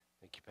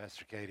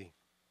Pastor Katie.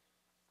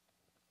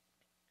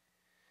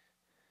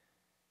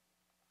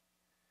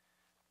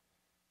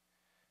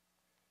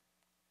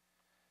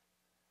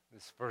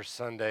 This first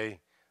Sunday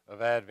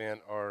of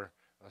Advent, our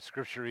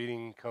scripture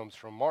reading comes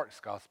from Mark's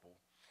Gospel,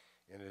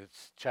 and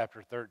it's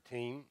chapter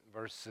 13,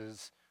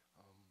 verses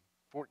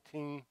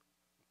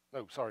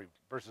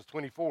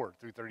 24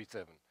 through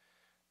 37.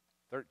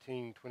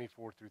 13,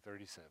 24 through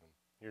 37.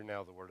 Hear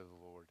now the word of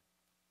the Lord.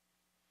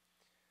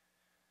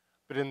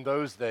 But in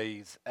those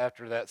days,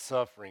 after that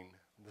suffering,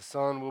 the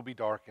sun will be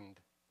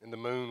darkened, and the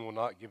moon will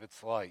not give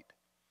its light,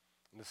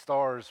 and the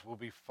stars will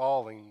be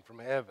falling from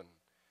heaven,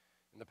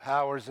 and the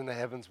powers in the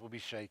heavens will be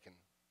shaken.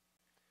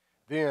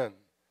 Then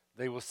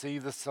they will see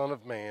the Son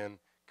of Man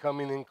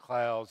coming in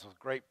clouds with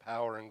great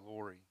power and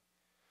glory.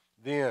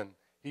 Then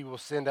he will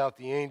send out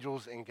the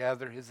angels and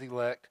gather his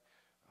elect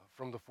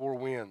from the four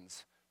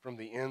winds, from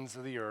the ends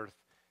of the earth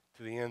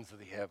to the ends of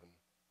the heaven.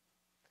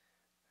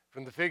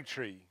 From the fig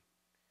tree,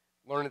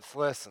 learn its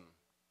lesson.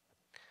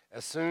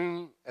 As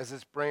soon as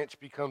its branch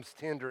becomes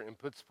tender and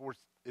puts forth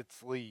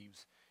its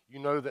leaves, you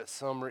know that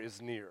summer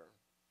is near.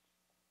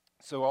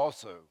 So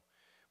also,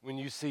 when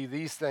you see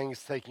these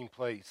things taking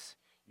place,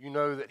 you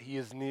know that he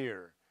is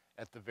near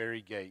at the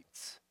very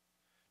gates.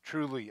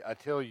 Truly, I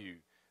tell you,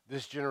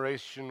 this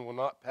generation will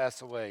not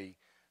pass away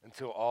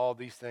until all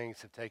these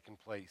things have taken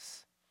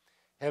place.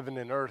 Heaven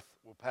and earth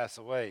will pass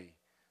away,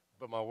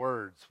 but my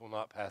words will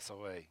not pass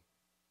away.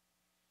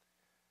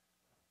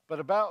 But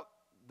about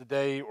the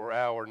day or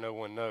hour no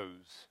one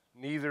knows,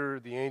 neither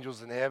the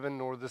angels in heaven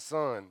nor the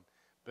Son,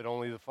 but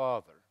only the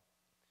Father.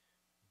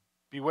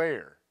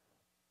 Beware,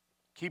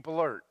 keep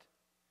alert,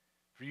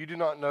 for you do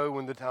not know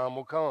when the time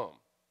will come.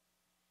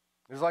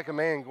 It is like a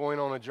man going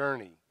on a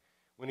journey,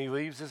 when he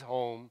leaves his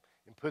home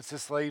and puts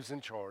his slaves in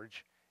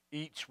charge,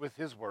 each with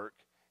his work,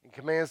 and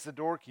commands the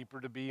doorkeeper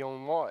to be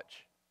on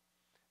watch.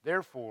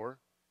 Therefore,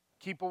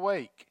 keep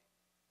awake,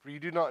 for you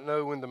do not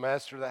know when the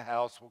master of the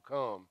house will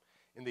come,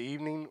 in the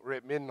evening, or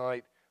at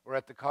midnight, or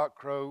at the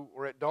cockcrow,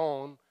 or at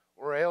dawn,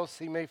 or else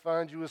he may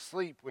find you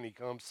asleep when he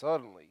comes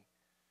suddenly.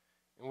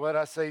 And what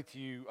I say to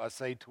you, I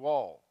say to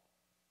all,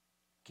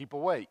 keep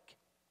awake.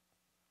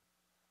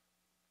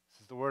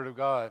 This is the word of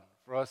God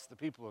for us, the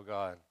people of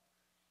God.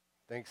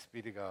 Thanks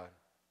be to God.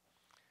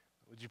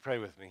 Would you pray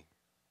with me?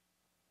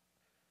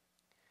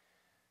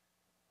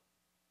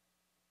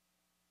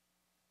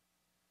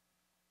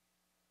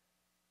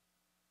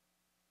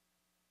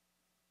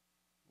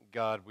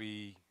 God,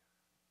 we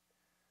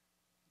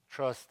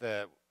trust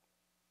that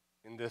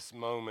in this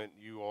moment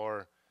you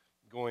are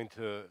going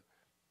to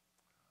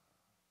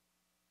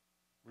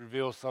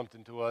reveal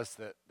something to us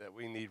that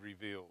we need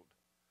revealed.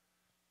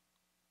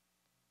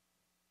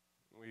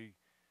 We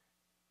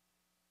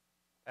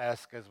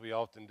ask, as we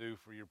often do,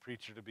 for your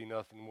preacher to be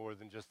nothing more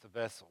than just a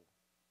vessel,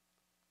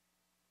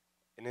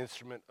 an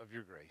instrument of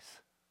your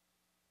grace.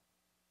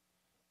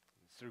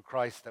 It's through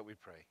Christ that we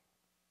pray.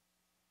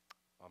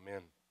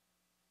 Amen.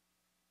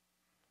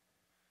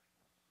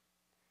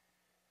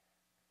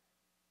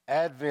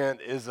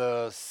 Advent is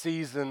a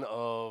season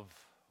of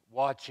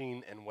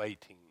watching and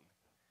waiting.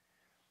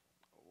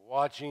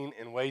 Watching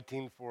and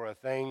waiting for a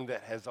thing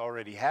that has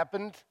already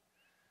happened,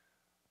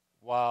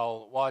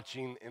 while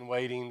watching and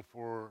waiting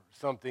for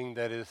something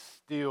that is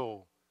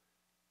still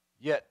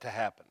yet to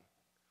happen.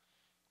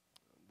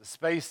 The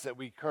space that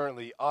we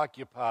currently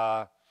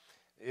occupy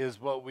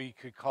is what we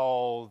could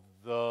call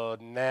the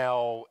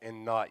now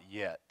and not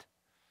yet.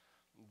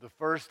 The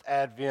first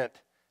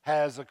Advent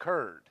has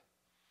occurred,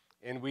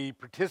 and we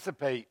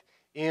participate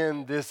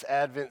in this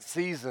Advent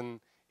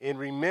season in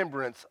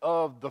remembrance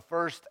of the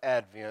first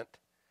Advent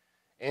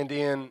and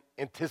in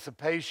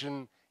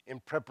anticipation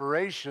and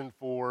preparation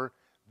for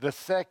the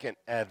second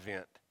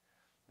Advent,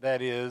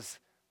 that is,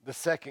 the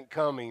second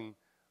coming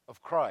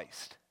of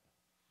Christ.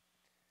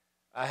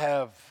 I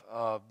have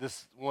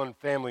this one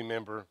family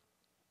member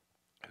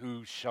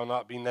who shall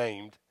not be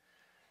named,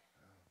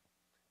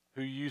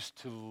 who used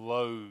to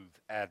loathe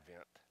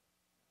Advent.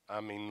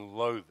 I mean,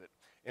 loathe it.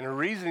 And her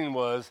reasoning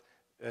was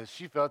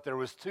she felt there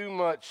was too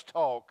much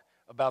talk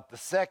about the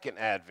second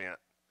Advent,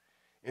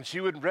 and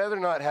she would rather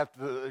not have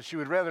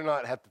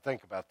to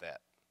think about that.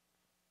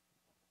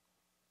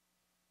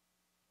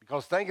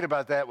 Because thinking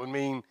about that would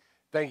mean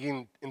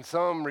thinking in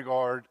some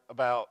regard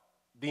about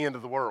the end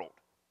of the world.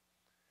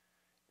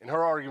 And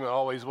her argument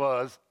always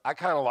was, I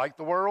kind of like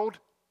the world.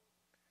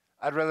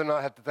 I'd rather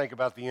not have to think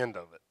about the end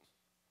of it.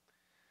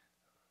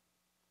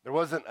 There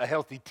wasn't a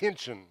healthy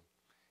tension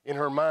in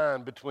her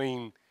mind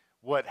between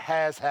what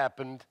has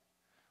happened,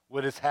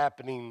 what is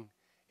happening,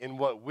 and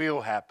what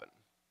will happen.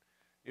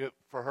 It,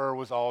 for her,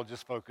 was all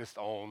just focused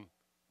on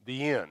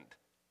the end.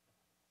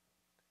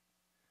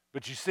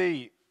 But you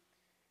see,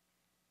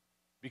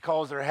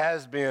 because there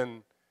has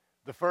been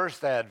the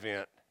first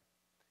Advent,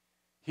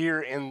 here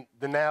in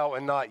the now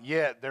and not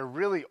yet, there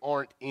really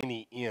aren't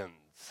any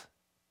ends.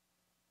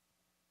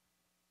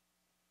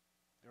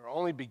 There are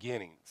only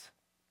beginnings.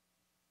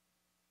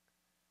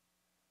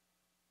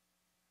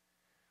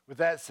 With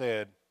that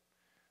said,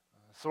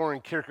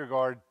 Soren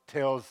Kierkegaard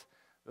tells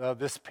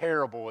this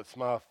parable. It's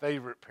my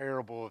favorite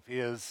parable of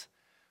his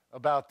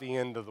about the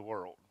end of the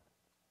world.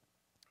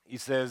 He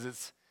says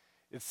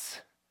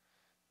it's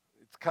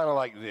kind of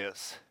like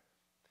this.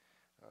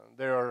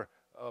 There are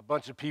a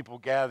bunch of people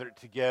gathered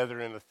together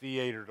in a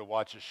theater to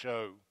watch a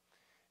show,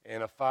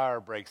 and a fire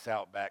breaks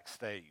out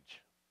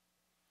backstage.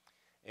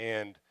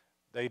 And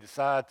they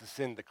decide to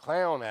send the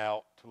clown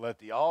out to let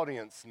the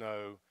audience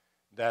know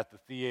that the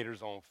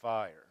theater's on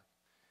fire.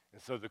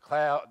 And so the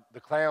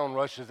clown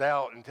rushes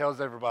out and tells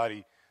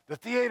everybody, the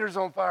theater's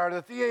on fire,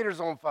 the theater's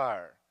on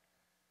fire.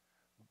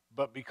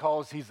 But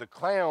because he's a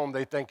clown,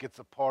 they think it's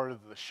a part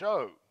of the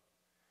show.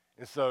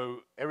 And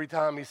so every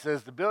time he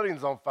says the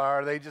building's on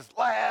fire, they just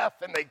laugh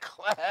and they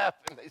clap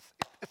and they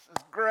say, this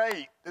is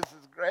great, this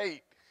is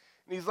great.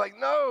 And he's like,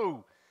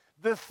 no,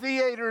 the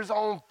theater's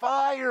on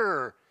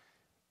fire.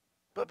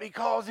 But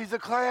because he's a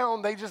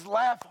clown, they just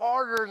laugh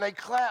harder and they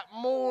clap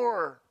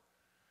more.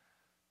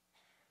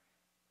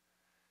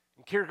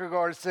 And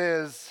Kierkegaard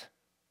says,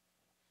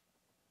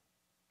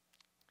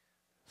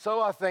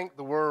 so I think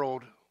the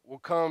world will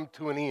come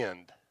to an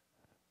end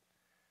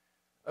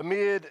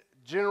amid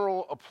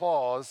general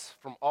applause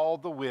from all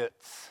the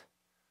wits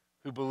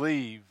who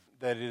believe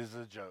that it is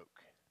a joke.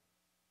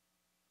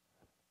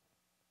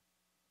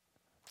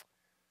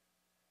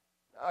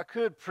 I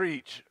could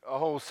preach a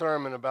whole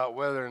sermon about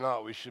whether or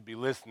not we should be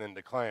listening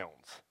to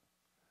clowns.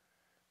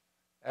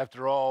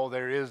 After all,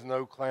 there is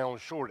no clown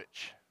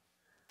shortage.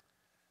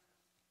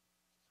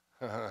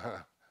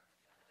 But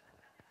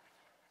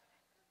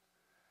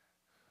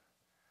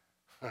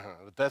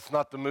that's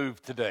not the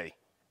move today.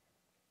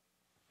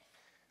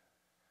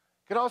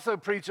 Could also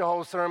preach a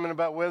whole sermon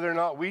about whether or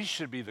not we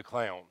should be the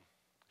clown,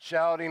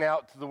 shouting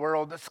out to the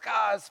world, the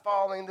sky is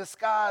falling,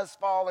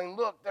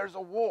 look, there's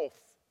a wolf.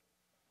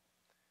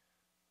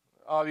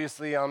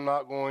 Obviously, I'm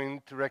not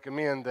going to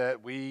recommend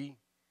that we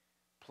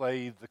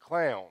play the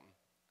clown.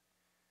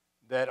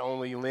 That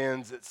only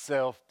lends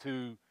itself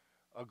to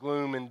a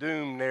gloom and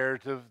doom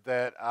narrative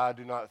that I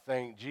do not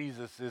think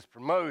Jesus is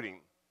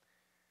promoting.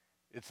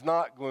 It's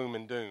not gloom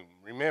and doom.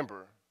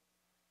 Remember,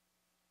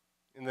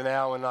 in the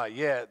now and not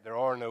yet, there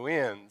are no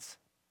ends,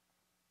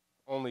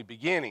 only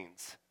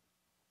beginnings.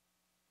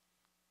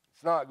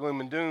 It's not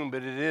gloom and doom,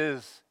 but it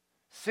is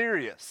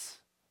serious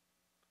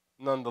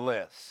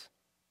nonetheless.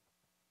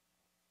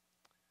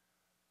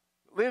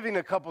 Living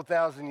a couple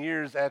thousand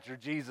years after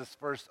Jesus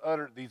first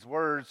uttered these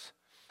words,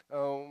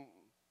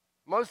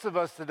 most of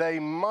us today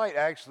might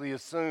actually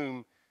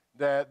assume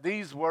that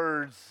these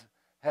words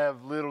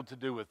have little to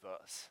do with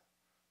us.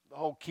 The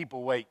whole keep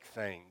awake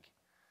thing.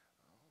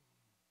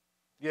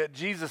 Yet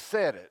Jesus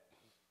said it.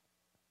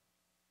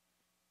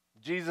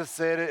 Jesus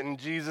said it, and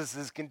Jesus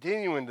is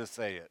continuing to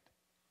say it.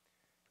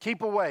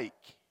 Keep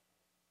awake.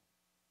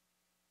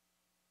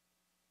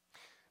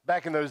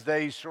 Back in those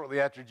days,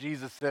 shortly after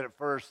Jesus said it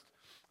first,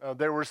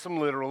 there were some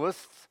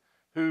literalists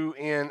who,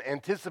 in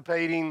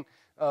anticipating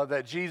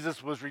that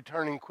Jesus was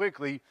returning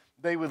quickly,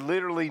 they would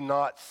literally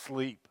not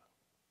sleep.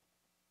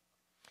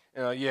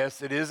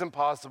 Yes, it is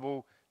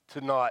impossible to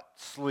not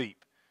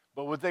sleep.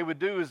 But what they would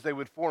do is they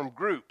would form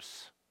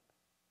groups,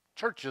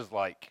 churches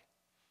like,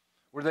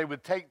 where they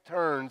would take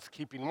turns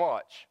keeping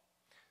watch.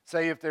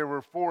 Say if there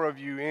were 4 of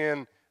you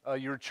in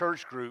your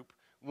church group,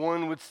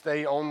 one would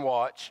stay on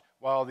watch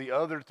while the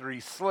other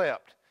 3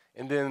 slept.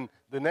 And then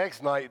the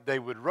next night they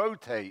would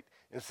rotate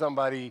and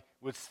somebody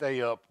would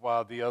stay up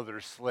while the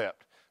others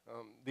slept.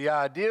 The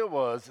idea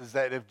is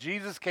that if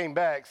Jesus came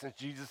back, since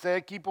Jesus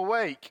said keep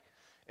awake,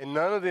 and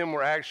none of them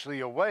were actually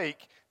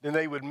awake, then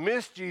they would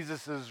miss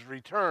Jesus'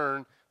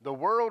 return, the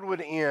world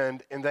would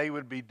end, and they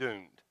would be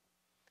doomed.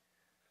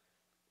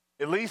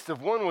 At least if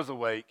one was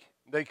awake,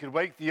 they could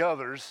wake the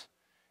others,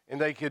 and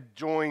they could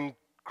join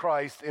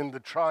Christ in the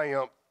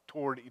triumph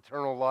toward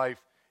eternal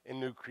life and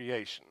new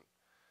creation.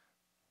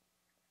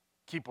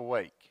 Keep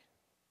awake.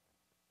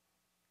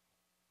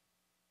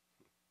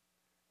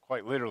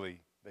 Quite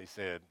literally, they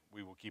said,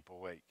 we will keep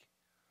awake.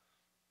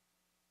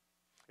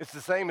 It's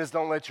the same as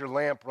don't let your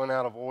lamp run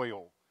out of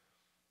oil.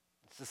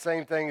 It's the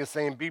same thing as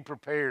saying be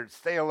prepared,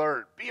 stay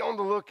alert, be on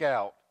the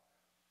lookout.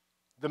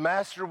 The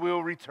master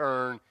will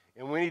return,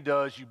 and when he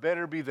does, you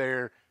better be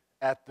there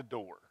at the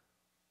door.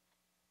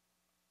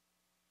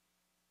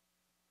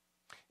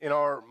 In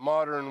our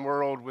modern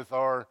world, with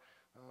our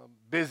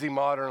busy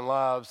modern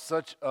lives,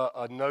 such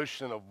a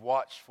notion of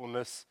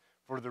watchfulness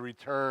for the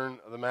return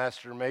of the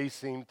master may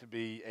seem to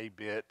be a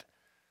bit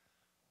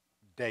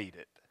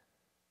dated.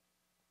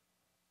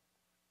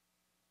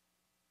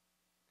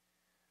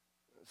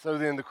 So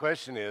then the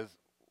question is,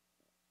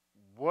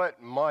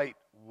 what might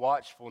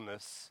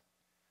watchfulness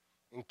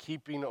and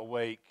keeping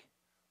awake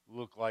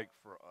look like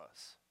for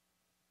us?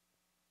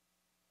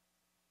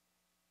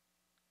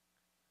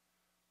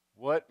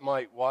 What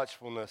might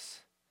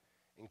watchfulness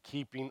and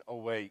keeping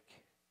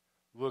awake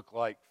look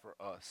like for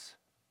us?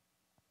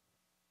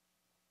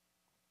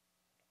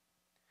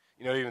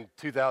 You know, even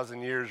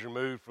 2,000 years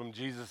removed from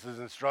Jesus'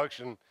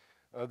 instruction,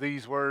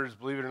 these words,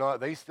 believe it or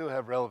not, they still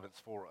have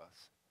relevance for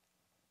us.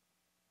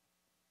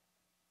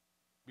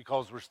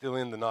 Because we're still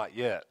in the not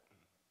yet.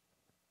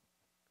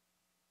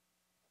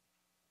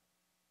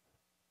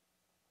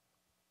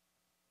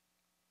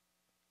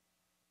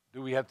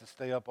 Do we have to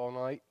stay up all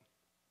night?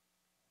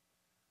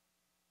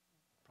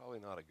 Probably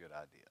not a good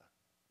idea.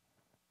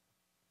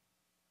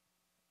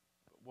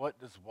 But what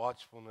does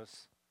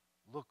watchfulness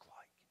look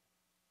like?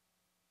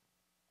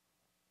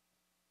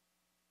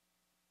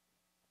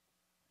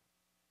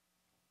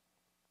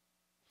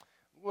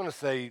 I want to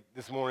say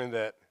this morning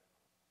that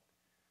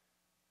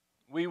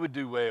we would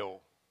do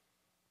well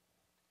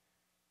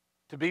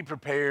to be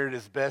prepared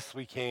as best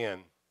we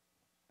can,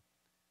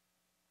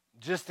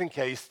 just in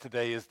case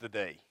today is the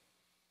day.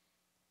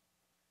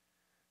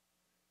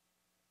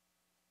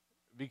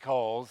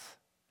 Because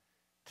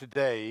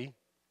today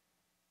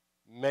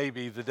may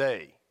be the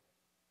day.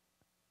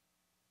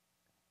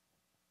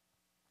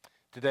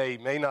 Today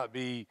may not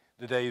be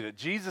the day that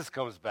Jesus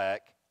comes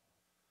back,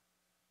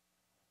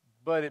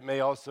 but it may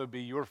also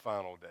be your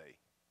final day.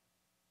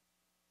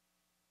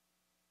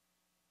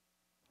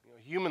 You know,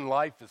 human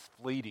life is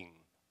fleeting.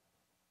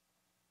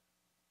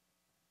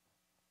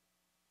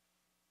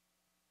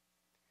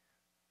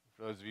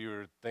 For those of you who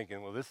are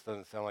thinking, well, this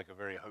doesn't sound like a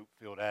very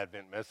hope-filled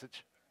Advent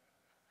message.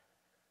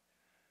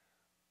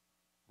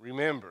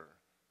 Remember,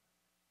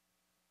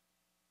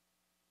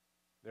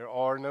 there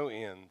are no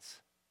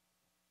ends,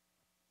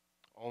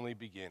 only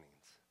beginnings.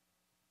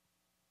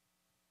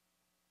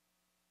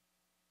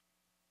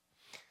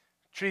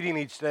 Treating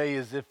each day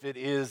as if it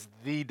is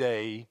the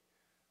day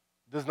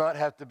does not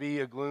have to be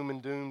a gloom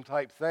and doom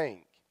type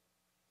thing,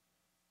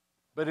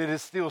 but it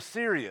is still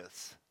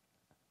serious.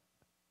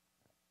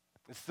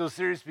 It's still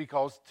serious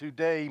because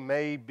today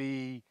may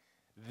be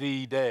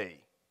the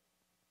day.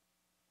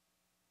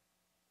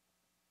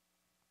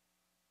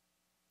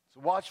 So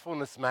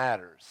watchfulness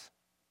matters.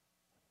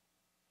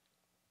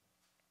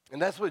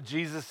 And that's what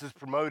Jesus is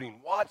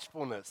promoting,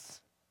 watchfulness.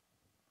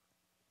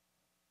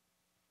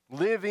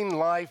 Living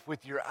life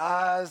with your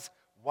eyes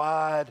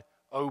wide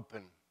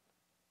open.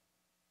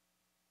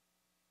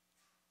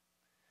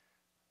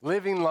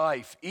 Living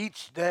life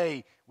each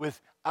day with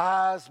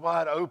eyes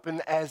wide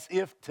open as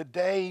if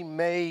today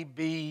may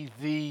be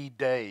the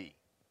day.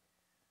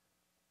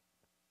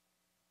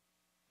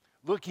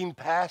 Looking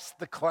past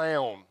the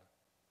clown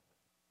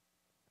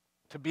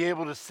to be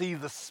able to see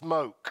the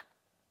smoke.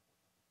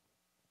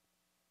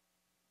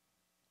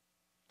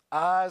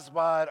 Eyes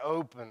wide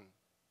open.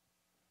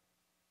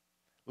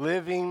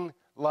 Living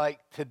like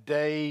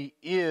today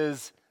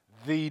is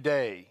the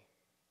day.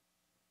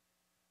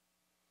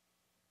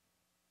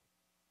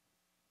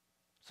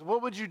 So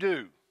what would you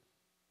do?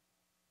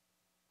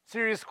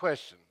 Serious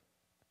question.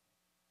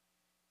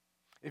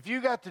 If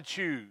you got to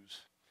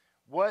choose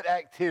what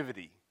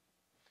activity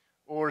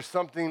or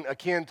something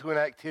akin to an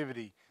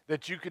activity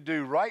that you could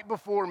do right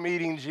before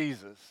meeting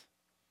Jesus,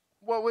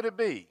 what would it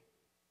be?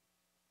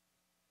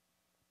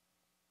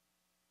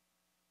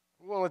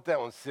 We're going to let that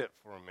one sit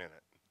for a minute.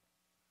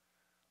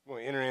 We're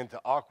going to enter into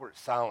awkward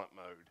silent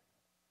mode.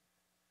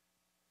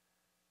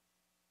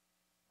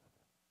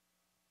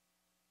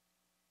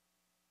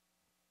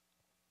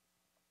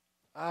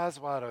 Eyes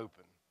wide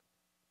open.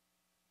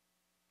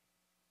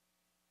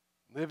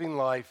 Living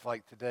life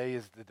like today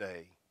is the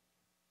day.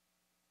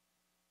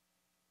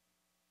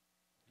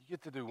 You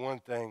get to do one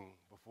thing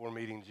before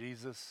meeting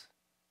Jesus.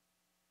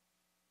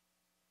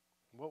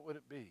 What would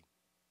it be?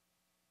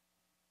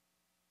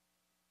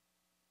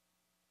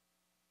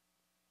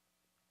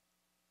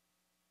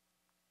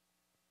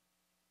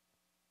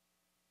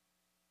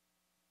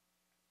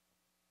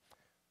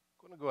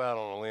 I'm going to go out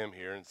on a limb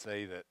here and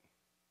say that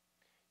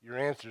your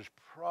answer is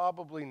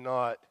probably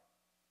not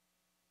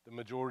the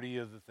majority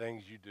of the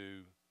things you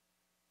do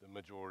the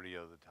majority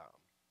of the time.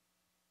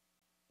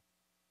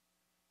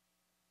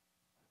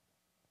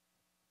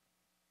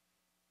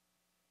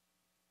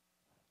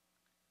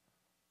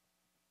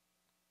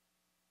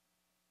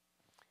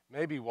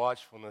 Maybe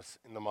watchfulness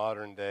in the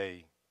modern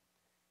day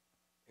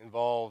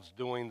involves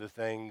doing the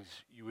things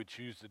you would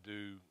choose to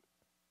do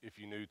if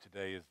you knew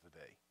today is the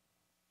day.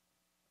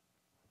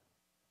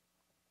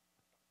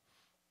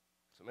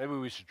 So maybe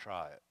we should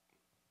try it.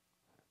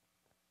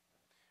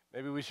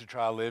 Maybe we should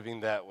try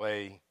living that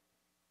way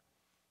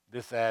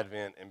this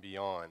Advent and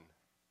beyond,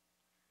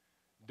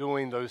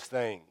 doing those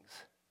things,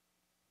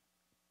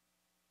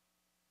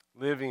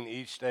 living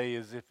each day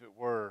as if it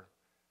were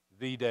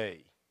the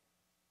day,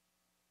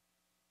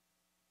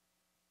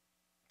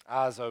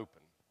 eyes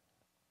open.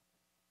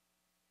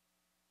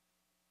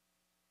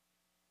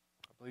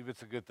 I believe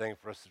it's a good thing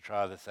for us to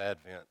try this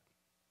Advent.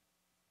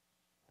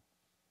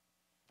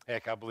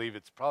 Heck, I believe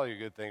it's probably a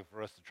good thing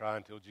for us to try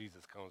until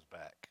Jesus comes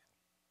back,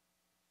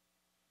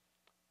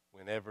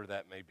 whenever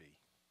that may be.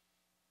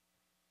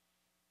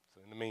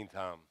 So in the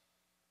meantime,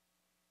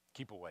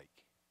 keep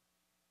awake.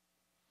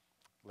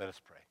 Let us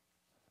pray.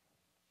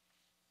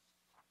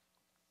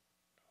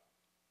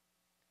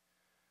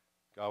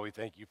 God, we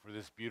thank you for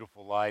this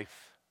beautiful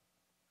life.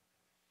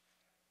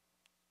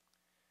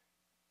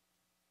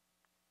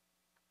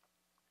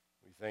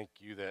 We thank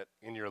you that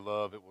in your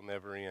love it will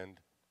never end.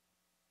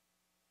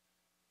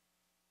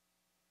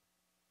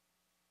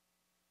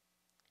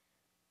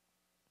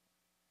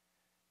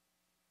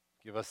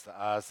 Give us the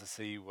eyes to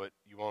see what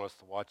you want us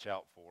to watch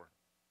out for.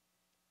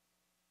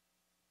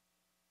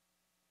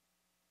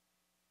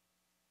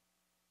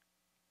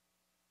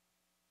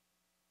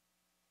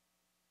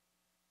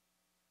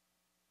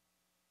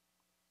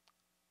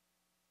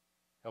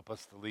 Help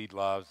us to lead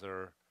lives that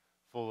are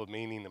full of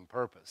meaning and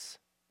purpose.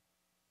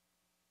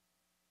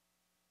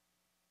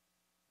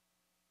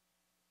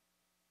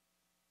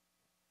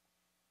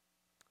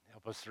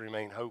 Help us to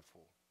remain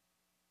hopeful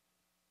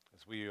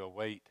as we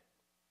await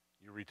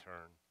your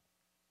return.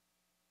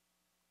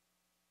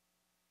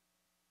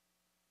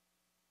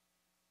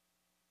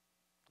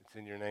 It's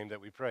in your name that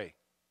we pray.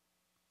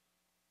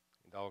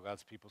 And all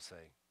God's people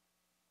say,